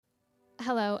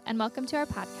Hello, and welcome to our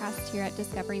podcast here at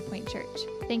Discovery Point Church.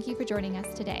 Thank you for joining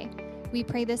us today. We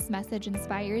pray this message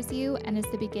inspires you and is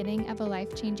the beginning of a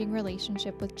life-changing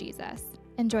relationship with Jesus.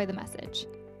 Enjoy the message.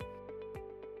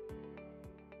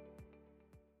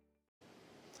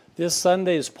 This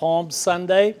Sunday is Palm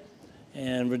Sunday,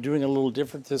 and we're doing a little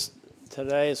different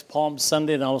today. It's Palm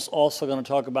Sunday, and I was also going to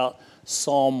talk about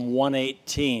Psalm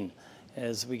 118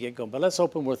 as we get going. But let's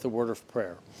open with a word of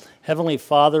prayer. Heavenly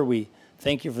Father, we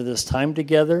thank you for this time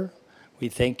together. We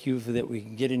thank you for that we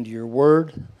can get into your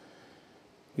word.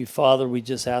 Father, we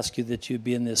just ask you that you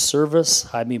be in this service,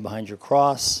 hide me behind your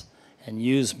cross, and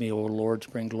use me, O Lord, to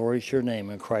bring glory to your name.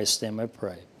 In Christ's name I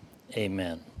pray.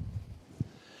 Amen.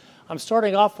 I'm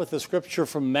starting off with the scripture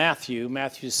from Matthew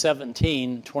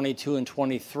 17, 22 and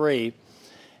 23.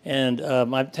 And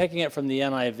I'm taking it from the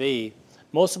NIV.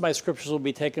 Most of my scriptures will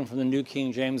be taken from the New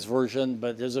King James Version,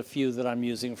 but there's a few that I'm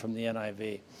using from the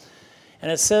NIV.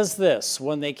 And it says this: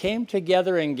 when they came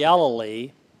together in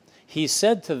Galilee, he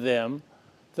said to them,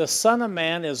 the Son of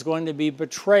Man is going to be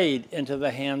betrayed into the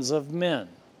hands of men.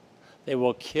 They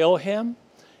will kill him,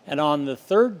 and on the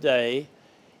third day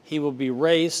he will be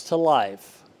raised to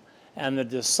life. And the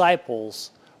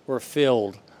disciples were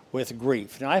filled with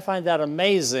grief. Now I find that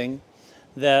amazing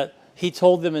that he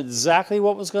told them exactly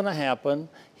what was going to happen.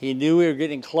 He knew we were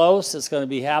getting close, it's going to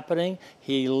be happening.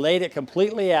 He laid it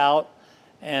completely out,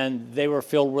 and they were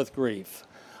filled with grief.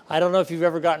 I don't know if you've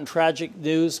ever gotten tragic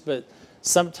news, but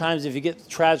sometimes if you get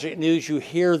tragic news, you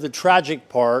hear the tragic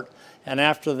part, and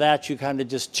after that you kind of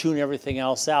just tune everything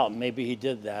else out. Maybe he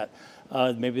did that.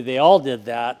 Maybe they all did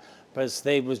that, but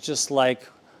they was just like,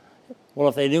 well,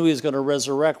 if they knew he was going to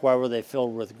resurrect, why were they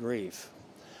filled with grief?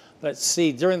 But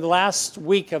see, during the last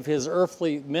week of his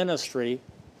earthly ministry,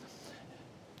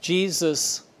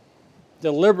 Jesus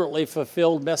deliberately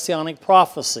fulfilled messianic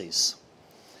prophecies.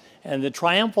 And the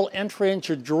triumphal entry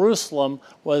into Jerusalem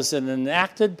was an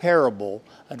enacted parable,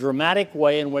 a dramatic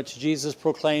way in which Jesus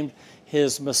proclaimed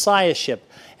his messiahship.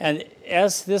 And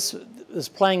as this is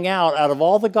playing out of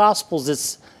all the Gospels,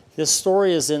 this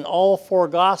story is in all four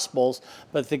Gospels,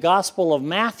 but the Gospel of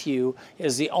Matthew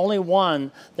is the only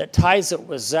one that ties it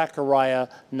with Zechariah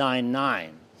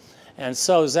 9:9. And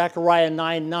so Zechariah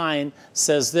 9:9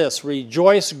 says this: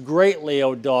 rejoice greatly,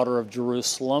 O daughter of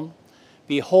Jerusalem.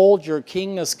 Behold, your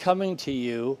king is coming to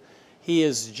you. He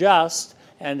is just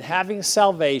and having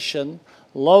salvation,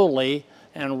 lowly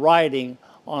and riding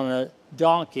on a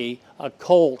donkey, a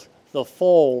colt, the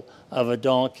foal of a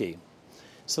donkey.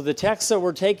 So the text that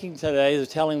we're taking today is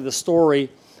telling the story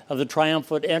of the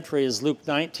triumphant entry is Luke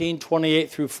 19, 28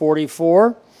 through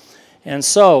 44. And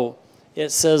so it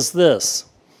says this: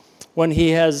 when he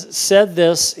has said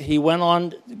this, he went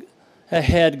on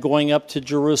ahead going up to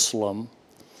Jerusalem.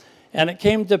 And it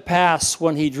came to pass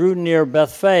when he drew near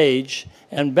Bethphage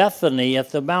and Bethany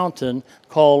at the mountain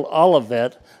called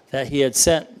Olivet that he had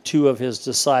sent two of his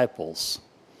disciples.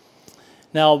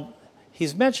 Now,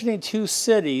 he's mentioning two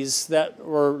cities that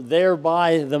were there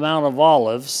by the Mount of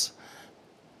Olives,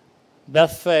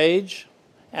 Bethphage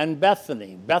and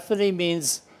Bethany. Bethany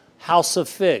means house of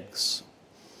figs.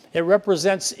 It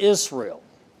represents Israel.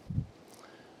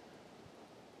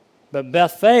 But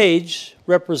Bethphage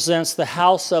represents the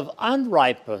house of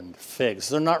unripened figs.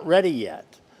 They're not ready yet.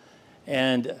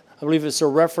 And I believe it's a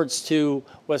reference to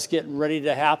what's getting ready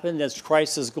to happen as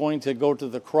Christ is going to go to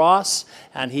the cross,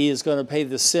 and he is going to pay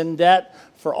the sin debt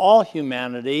for all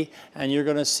humanity, and you're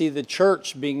going to see the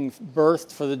church being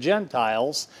birthed for the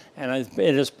Gentiles. And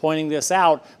it is pointing this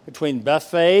out between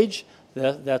Bethphage,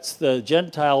 that's the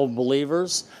Gentile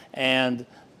believers, and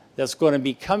that's going to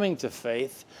be coming to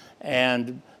faith,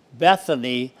 and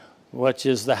Bethany, which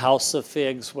is the house of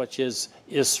figs, which is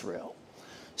Israel.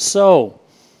 So,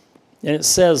 and it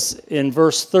says in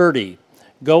verse 30,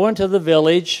 go into the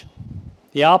village,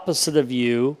 the opposite of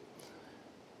you,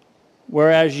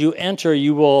 whereas you enter,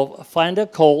 you will find a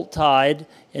colt tied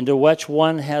into which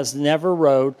one has never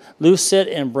rode. Loose it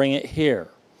and bring it here.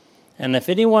 And if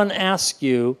anyone asks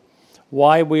you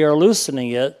why we are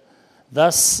loosening it,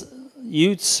 thus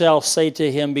you shall say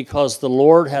to him, because the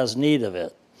Lord has need of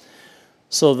it.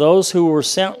 So those who were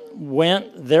sent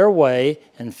went their way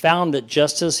and found it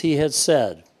just as he had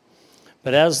said.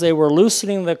 But as they were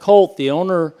loosening the colt, the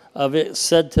owner of it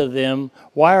said to them,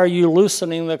 why are you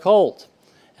loosening the colt?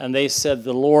 And they said,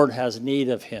 the Lord has need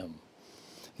of him.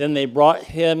 Then they brought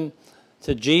him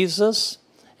to Jesus,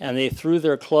 and they threw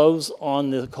their clothes on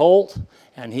the colt,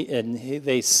 and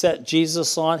they set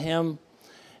Jesus on him.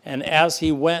 And as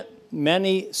he went,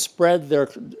 many spread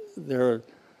their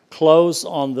clothes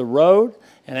on the road,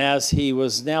 and as he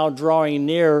was now drawing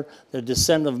near the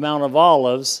descent of Mount of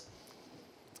Olives,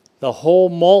 the whole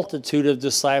multitude of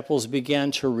disciples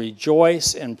began to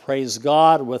rejoice and praise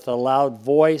God with a loud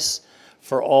voice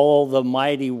for all the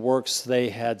mighty works they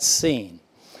had seen.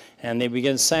 And they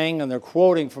begin saying, and they're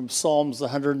quoting from Psalms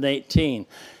 118,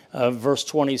 verse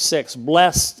 26,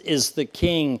 "Blessed is the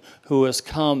King who has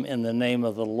come in the name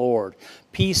of the Lord.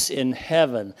 Peace in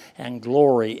heaven and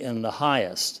glory in the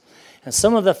highest." And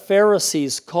some of the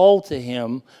Pharisees called to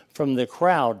him from the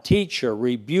crowd, "Teacher,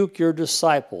 rebuke your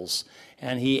disciples."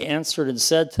 And he answered and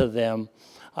said to them,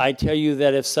 "I tell you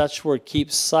that if such were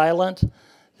keep silent,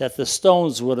 that the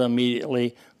stones would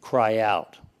immediately cry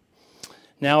out."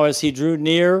 Now as he drew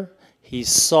near, he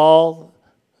saw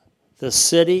the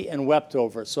city and wept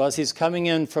over it. So as he's coming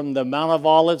in from the Mount of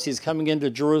Olives, he's coming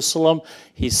into Jerusalem,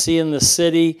 he's seeing the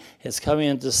city, it's coming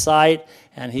into sight,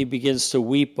 and he begins to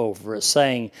weep over it,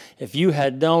 saying, "If you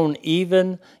had known,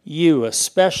 even you,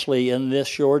 especially in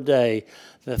this your day,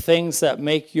 the things that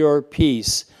make your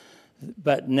peace,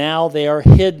 but now they are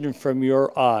hidden from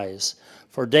your eyes.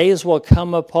 For days will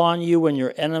come upon you when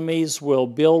your enemies will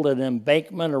build an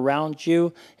embankment around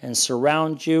you and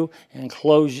surround you and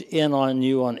close in on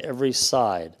you on every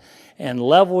side, and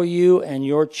level you and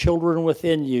your children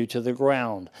within you to the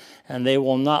ground. And they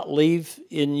will not leave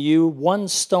in you one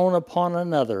stone upon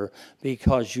another,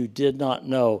 because you did not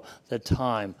know the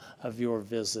time of your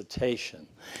visitation."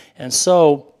 And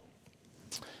so,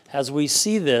 as we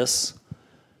see this,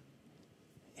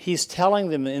 he's telling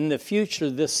them in the future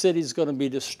this city's going to be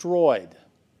destroyed.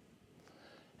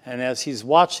 And as he's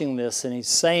watching this and he's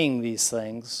saying these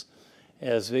things,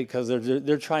 is because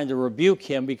they're trying to rebuke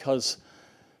him, because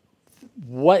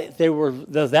what they were,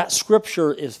 that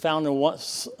scripture is found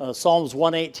in Psalms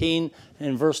 118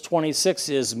 and verse 26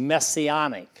 is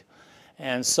messianic.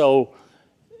 And so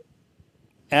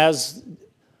as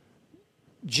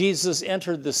Jesus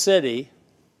entered the city,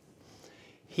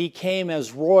 he came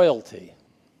as royalty.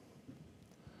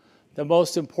 The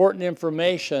most important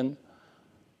information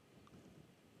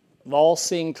of all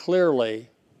seeing clearly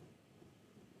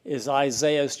is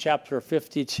Isaiah's chapter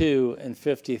 52 and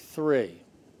 53.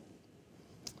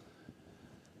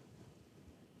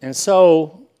 And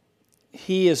so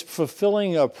he is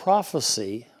fulfilling a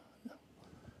prophecy.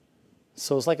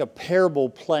 So it's like a parable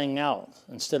playing out.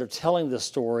 Instead of telling the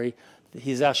story,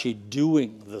 he's actually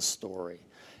doing the story.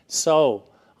 So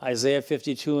Isaiah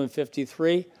 52 and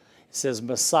 53, it says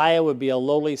Messiah would be a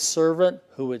lowly servant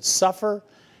who would suffer.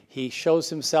 He shows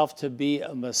himself to be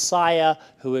a Messiah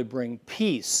who would bring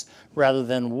peace rather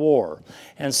than war.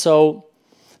 And so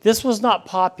this was not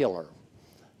popular.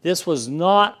 This was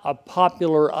not a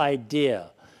popular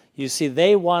idea. You see,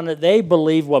 they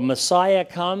believed when Messiah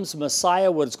comes,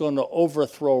 Messiah was going to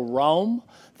overthrow Rome,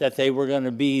 that they were going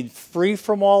to be free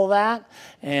from all that.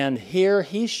 And here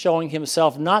he's showing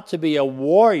himself not to be a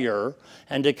warrior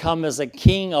and to come as a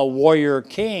king, a warrior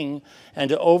king, and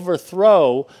to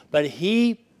overthrow, but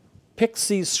he picks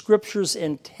these scriptures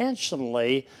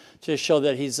intentionally to show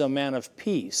that he's a man of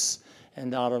peace and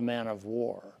not a man of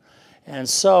war. And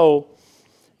so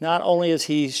not only is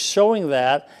he showing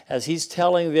that, as he's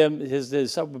telling them, his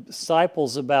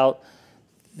disciples, about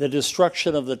the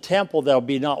destruction of the temple, there'll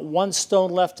be not one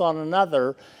stone left on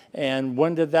another. And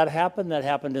when did that happen? That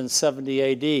happened in 70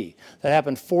 AD. That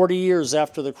happened 40 years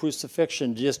after the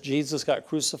crucifixion. Jesus got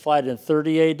crucified in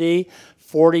 30 AD.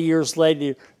 40 years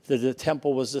later, the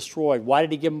temple was destroyed. Why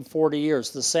did he give them 40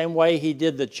 years? The same way he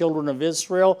did the children of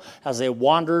Israel as they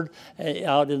wandered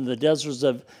out in the deserts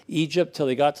of Egypt till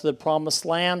they got to the promised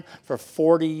land. For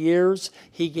 40 years,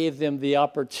 he gave them the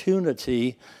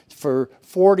opportunity for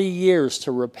 40 years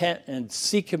to repent and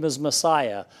seek him as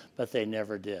Messiah, but they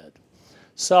never did.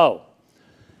 So,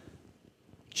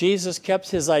 Jesus kept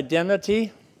his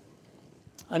identity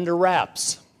under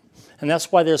wraps. And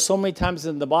that's why there's so many times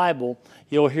in the Bible,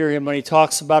 you'll hear him when he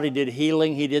talks about he did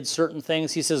healing, he did certain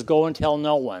things. He says, go and tell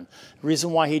no one. The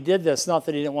reason why he did this, not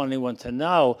that he didn't want anyone to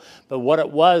know, but what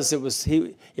it was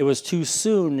too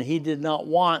soon. He did not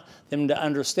want them to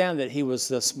understand that he was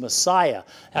this Messiah.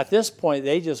 At this point,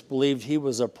 they just believed he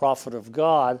was a prophet of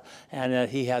God and that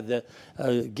he had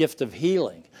the gift of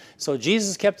healing. So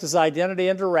Jesus kept his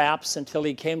identity under wraps until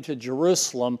he came to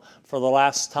Jerusalem for the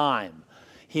last time.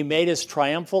 He made his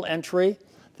triumphal entry.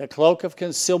 The cloak of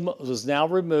concealment was now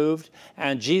removed,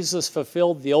 and Jesus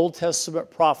fulfilled the Old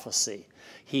Testament prophecy.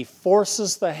 He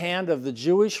forces the hand of the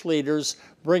Jewish leaders,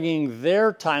 bringing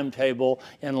their timetable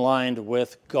in line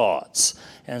with God's.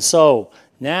 And so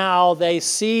now they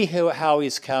see how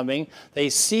he's coming. They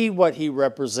see what he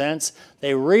represents.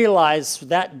 They realize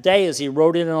that day as he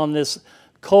rode in on this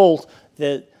colt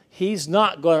that He's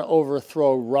not going to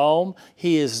overthrow Rome.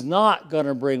 He is not going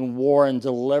to bring war and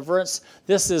deliverance.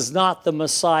 This is not the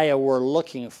Messiah we're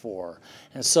looking for.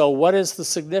 And so what is the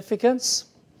significance?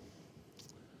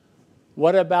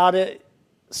 What about it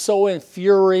so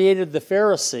infuriated the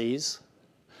Pharisees?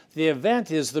 The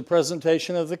event is the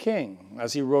presentation of the king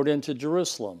as he rode into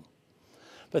Jerusalem.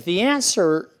 But the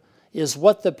answer is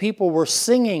what the people were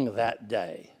singing that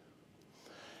day.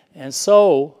 And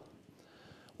so,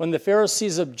 when the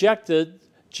Pharisees objected,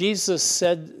 Jesus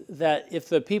said that if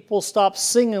the people stopped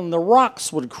singing, the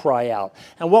rocks would cry out.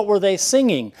 And what were they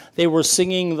singing? They were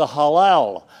singing the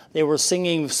Hallel. They were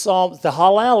singing Psalms. The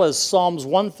Hallel is Psalms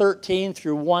 113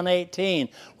 through 118.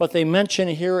 What they mention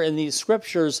here in these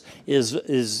scriptures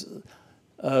is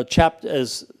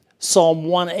Psalm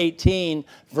 118,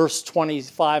 verse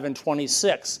 25 and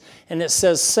 26. And it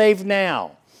says, "Save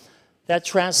now." That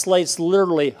translates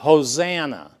literally,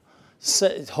 Hosanna.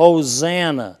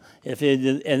 Hosanna.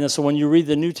 And so when you read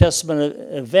the New Testament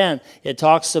event, it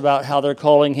talks about how they're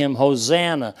calling him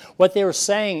Hosanna. What they were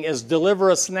saying is, deliver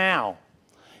us now.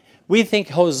 We think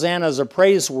Hosanna is a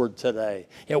praise word today.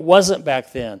 It wasn't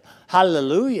back then.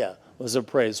 Hallelujah was a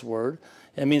praise word.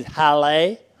 It means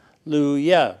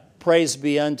hallelujah. Praise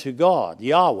be unto God,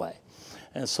 Yahweh.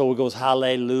 And so it goes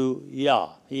hallelujah,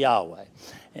 Yahweh.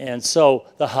 And so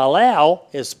the Hallel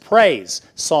is praise,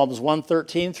 Psalms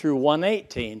 113 through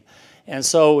 118. And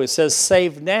so it says,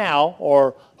 save now,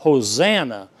 or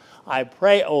Hosanna. I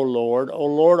pray, O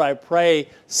Lord, I pray,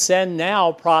 send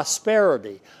now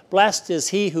prosperity. Blessed is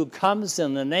he who comes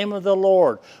in the name of the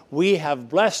Lord. We have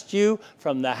blessed you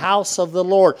from the house of the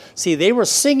Lord. See, they were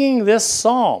singing this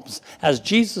Psalms as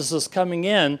Jesus was coming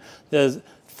in. The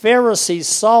Pharisees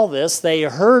saw this, they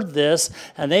heard this,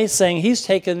 and they sang, he's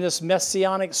taken this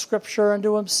messianic scripture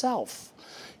unto himself.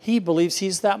 He believes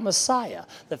he's that Messiah.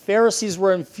 The Pharisees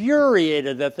were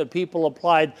infuriated that the people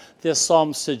applied this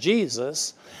Psalms to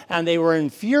Jesus, and they were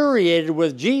infuriated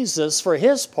with Jesus for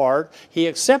his part. He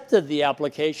accepted the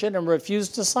application and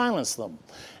refused to silence them.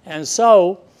 And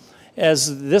so,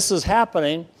 as this is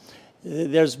happening,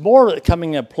 there's more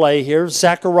coming into play here.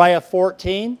 Zechariah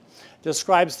 14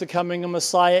 describes the coming of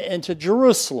Messiah into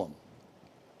Jerusalem.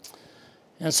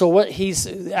 And so what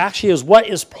what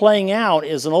is playing out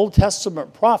is an Old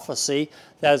Testament prophecy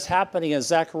that is happening in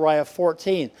Zechariah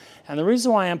 14. And the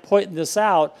reason why I'm pointing this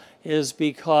out is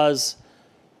because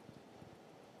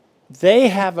they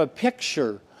have a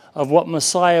picture of what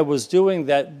Messiah was doing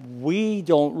that we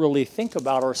don't really think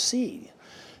about or see.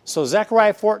 So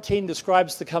Zechariah 14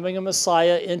 describes the coming of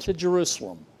Messiah into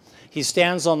Jerusalem. He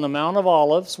stands on the Mount of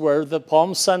Olives where the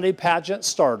Palm Sunday pageant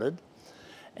started,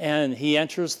 and he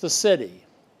enters the city.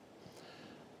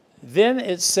 Then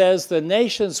it says the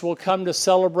nations will come to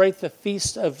celebrate the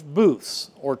Feast of Booths,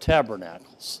 or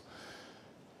Tabernacles.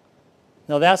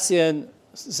 Now that's in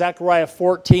Zechariah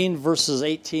 14, verses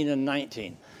 18 and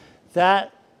 19.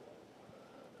 That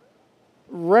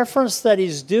reference that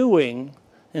he's doing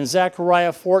in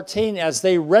Zechariah 14, as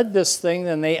they read this thing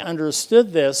and they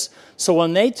understood this, so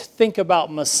when they think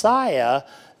about Messiah,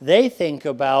 they think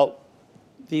about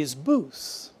these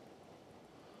booths.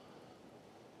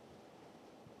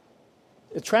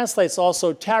 It translates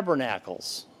also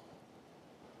tabernacles.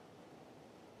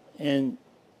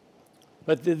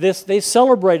 But they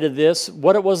celebrated this.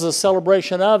 What it was a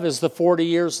celebration of is the 40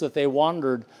 years that they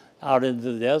wandered out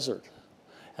into the desert.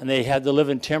 And they had to live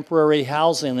in temporary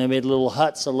housing. They made little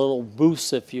huts, little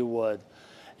booths, if you would.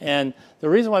 And the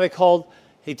reason why they called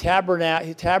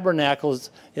tabernacles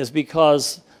is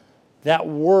because that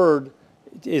word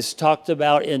is talked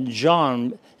about in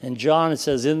John. In John it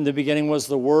says, in the beginning was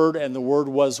the Word, and the Word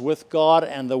was with God,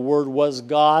 and the Word was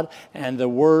God, and the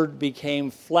Word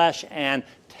became flesh and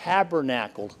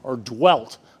tabernacled, or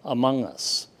dwelt among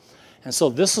us. And so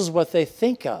this is what they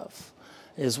think of,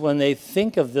 is when they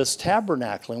think of this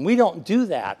tabernacling. We don't do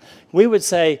that. We would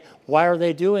say, why are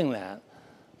they doing that?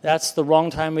 That's the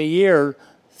wrong time of year.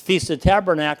 Feast of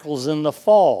Tabernacles in the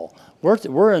fall.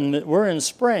 We're in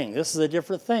spring. This is a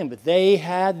different thing. But they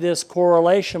had this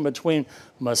correlation between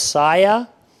Messiah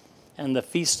and the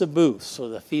Feast of Booths, or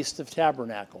the Feast of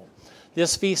Tabernacle.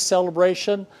 This feast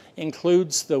celebration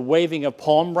includes the waving of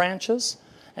palm branches.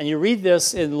 And you read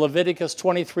this in Leviticus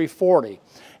 23:40.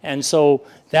 And so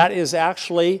that is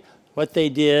actually what they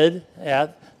did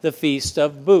at the Feast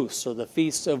of Booths, or the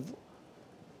Feast of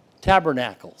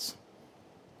Tabernacles.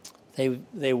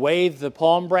 They waved the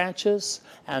palm branches,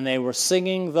 and they were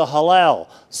singing the Hallel,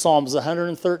 Psalms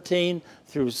 113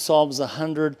 through Psalms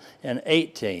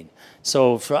 118.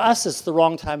 So for us, it's the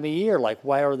wrong time of year. Like,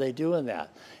 why are they doing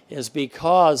that? is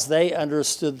because they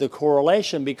understood the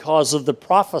correlation because of the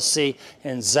prophecy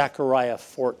in Zechariah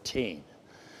 14.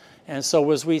 And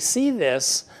so as we see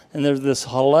this, and there's this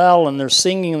Hallel, and they're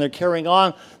singing and they're carrying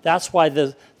on, that's why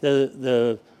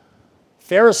the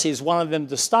Pharisees wanted them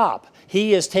to stop.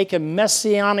 He has taken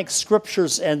messianic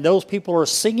scriptures, and those people are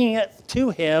singing it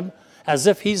to him as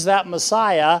if he's that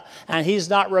Messiah, and he's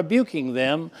not rebuking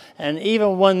them. And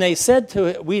even when we said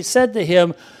to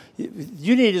him,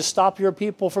 you need to stop your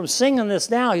people from singing this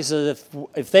now. He says,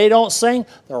 if they don't sing,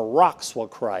 the rocks will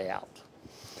cry out.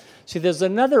 See, there's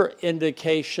another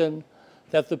indication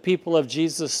that the people of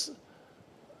Jesus'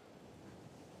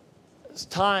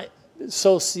 time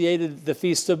associated the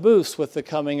Feast of Booths with the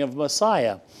coming of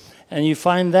Messiah. And you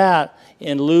find that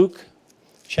in Luke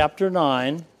chapter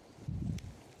 9.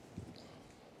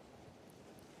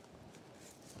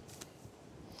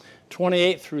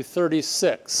 (28 through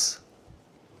 36).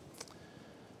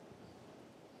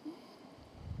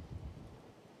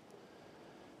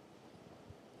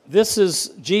 This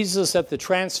is Jesus at the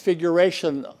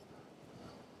Transfiguration,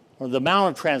 or the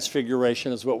Mount of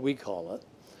Transfiguration is what we call it.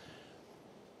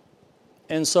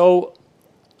 And so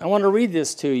I want to read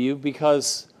this to you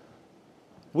because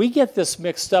we get this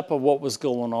mixed up of what was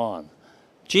going on.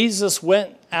 Jesus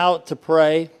went out to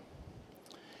pray.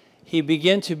 He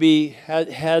began to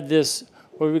had this,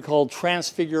 what we call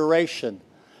transfiguration.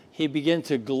 He began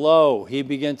to glow. He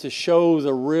began to show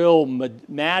the real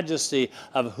majesty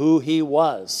of who he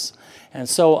was. And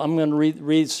so I'm going to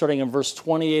read starting in verse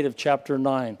 28 of chapter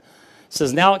 9. It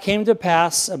says, "Now it came to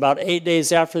pass about 8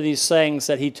 days after these sayings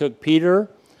that he took Peter,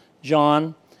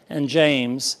 John, and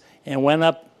James and went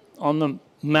up on the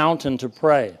mountain to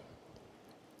pray.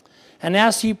 And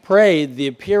as he prayed, the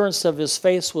appearance of his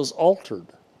face was altered,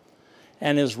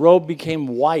 and his robe became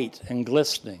white and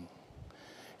glistening.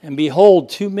 And behold,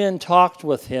 2 men talked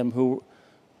with him who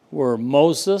were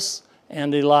Moses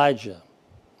and Elijah,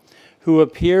 who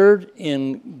appeared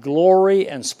in glory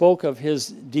and spoke of his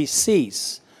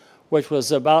decease, which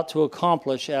was about to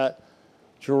accomplish at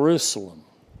Jerusalem.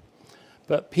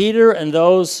 But Peter and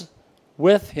those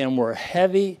with him were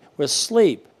heavy with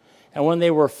sleep. And when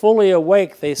they were fully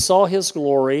awake, they saw his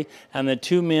glory and the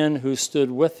 2 men who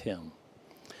stood with him.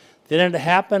 Then it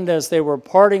happened as they were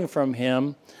parting from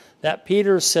him that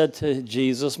Peter said to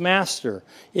Jesus, Master,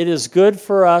 it is good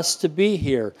for us to be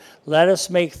here. Let us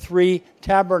make 3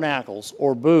 tabernacles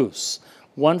or booths,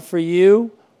 one for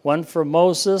you, one for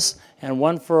Moses, and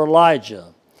one for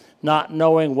Elijah, not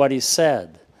knowing what he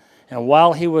said. And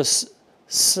while he was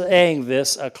saying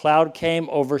this, a cloud came,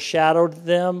 overshadowed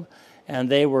them, and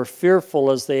they were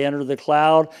fearful as they entered the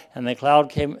cloud, and the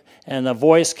cloud came, and a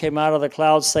voice came out of the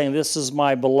cloud saying, This is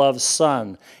my beloved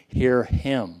Son, hear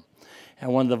him.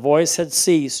 And when the voice had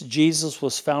ceased, Jesus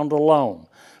was found alone.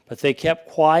 But they kept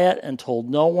quiet and told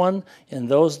no one in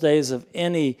those days of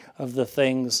any of the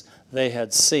things they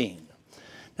had seen.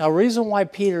 Now, the reason why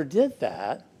Peter did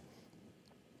that,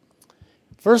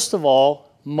 first of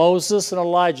all, Moses and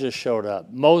Elijah showed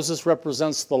up. Moses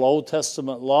represents the Old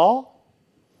Testament law.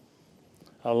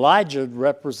 Elijah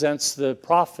represents the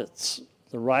prophets,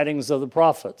 the writings of the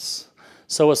prophets.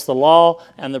 So it's the law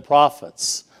and the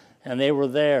prophets, and they were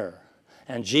there.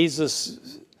 And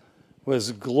Jesus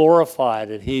was glorified,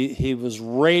 and he was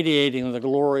radiating the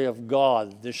glory of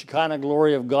God. The Shekinah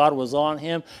glory of God was on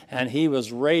him, and he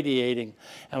was radiating.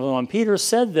 And when Peter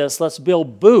said this, let's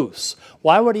build booths.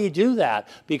 Why would he do that?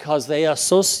 Because they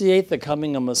associate the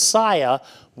coming of Messiah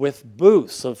with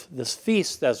booths of this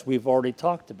feast, as we've already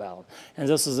talked about. And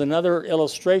this is another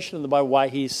illustration of why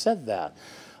he said that.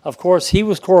 Of course, he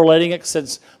was correlating it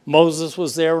since Moses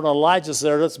was there and Elijah's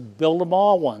there. Let's build them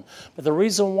all one. But the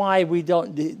reason why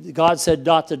God said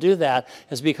not to do that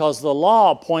is because the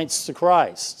law points to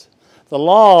Christ. The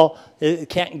law, it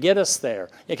can't get us there.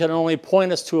 It can only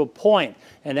point us to a point.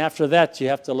 And after that, you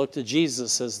have to look to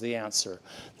Jesus as the answer.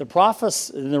 The prophets,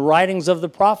 in the writings of the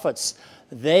prophets,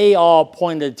 they all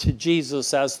pointed to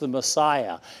Jesus as the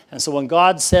Messiah. And so when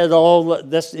God said,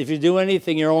 if you do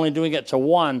anything, you're only doing it to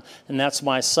one, and that's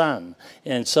my son.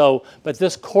 And so, but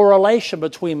this correlation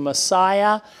between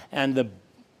Messiah and the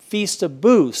Feast of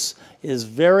Booths is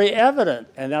very evident,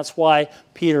 and that's why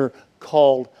Peter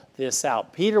called this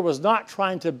out. Peter was not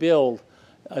trying to build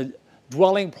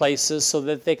dwelling places so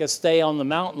that they could stay on the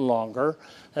mountain longer.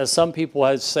 As some people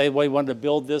would say, well, he wanted to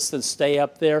build this and stay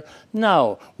up there.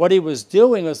 No. What he was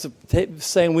doing was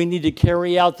saying we need to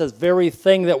carry out the very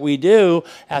thing that we do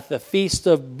at the Feast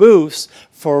of Booths,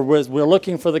 for we're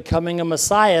looking for the coming of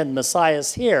Messiah, and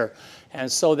Messiah's here.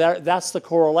 And so that's the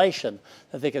correlation,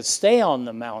 that they could stay on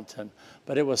the mountain.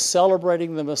 But it was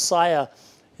celebrating the Messiah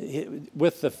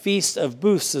with the Feast of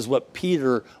Booths is what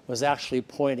Peter was actually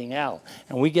pointing out.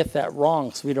 And we get that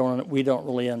wrong, so we don't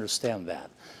really understand that.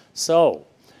 So,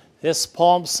 this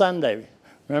Palm Sunday,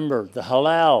 remember the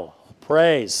Hallel,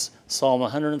 praise, Psalm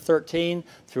 113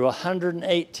 through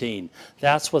 118.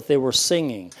 That's what they were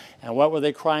singing. And what were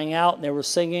they crying out? And they were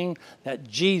singing that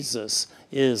Jesus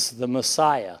is the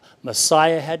Messiah.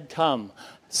 Messiah had come.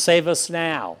 Save us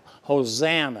now.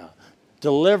 Hosanna.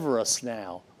 Deliver us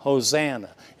now. Hosanna.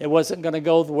 It wasn't going to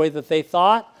go the way that they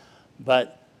thought,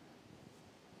 but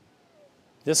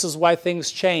this is why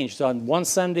things changed. On one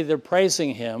Sunday, they're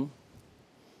praising him,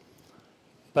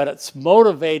 but it's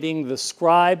motivating the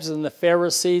scribes and the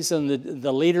Pharisees and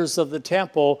the leaders of the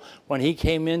temple when he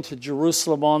came into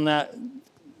Jerusalem on that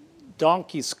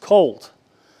donkey's colt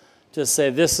to say,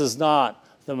 this is not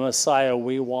the Messiah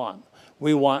we want.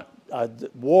 We want a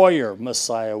warrior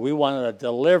Messiah. We want a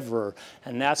deliverer.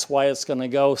 And that's why it's going to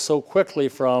go so quickly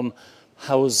from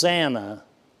Hosanna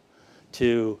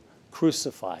to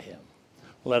crucify him.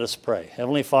 Let us pray.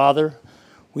 Heavenly Father,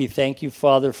 we thank you,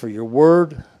 Father, for your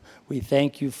word. We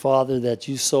thank you, Father, that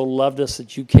you so loved us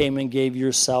that you came and gave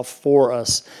yourself for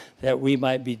us, that we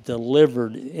might be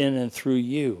delivered in and through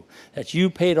you, that you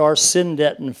paid our sin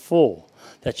debt in full,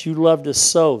 that you loved us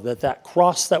so, that that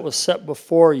cross that was set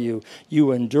before you,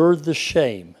 you endured the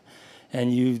shame,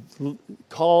 and you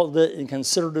called it and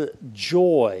considered it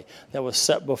joy that was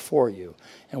set before you.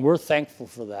 And we're thankful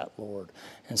for that, Lord.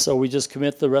 And so we just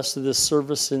commit the rest of this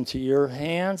service into your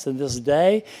hands in this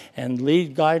day, and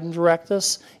lead, guide, and direct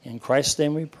us. In Christ's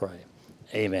name we pray.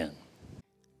 Amen.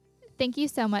 Thank you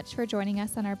so much for joining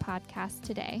us on our podcast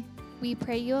today. We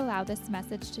pray you allow this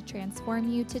message to transform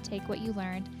you to take what you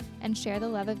learned and share the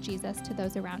love of Jesus to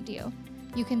those around you.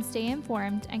 You can stay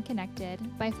informed and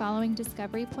connected by following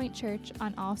Discovery Point Church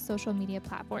on all social media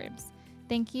platforms.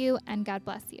 Thank you, and God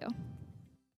bless you.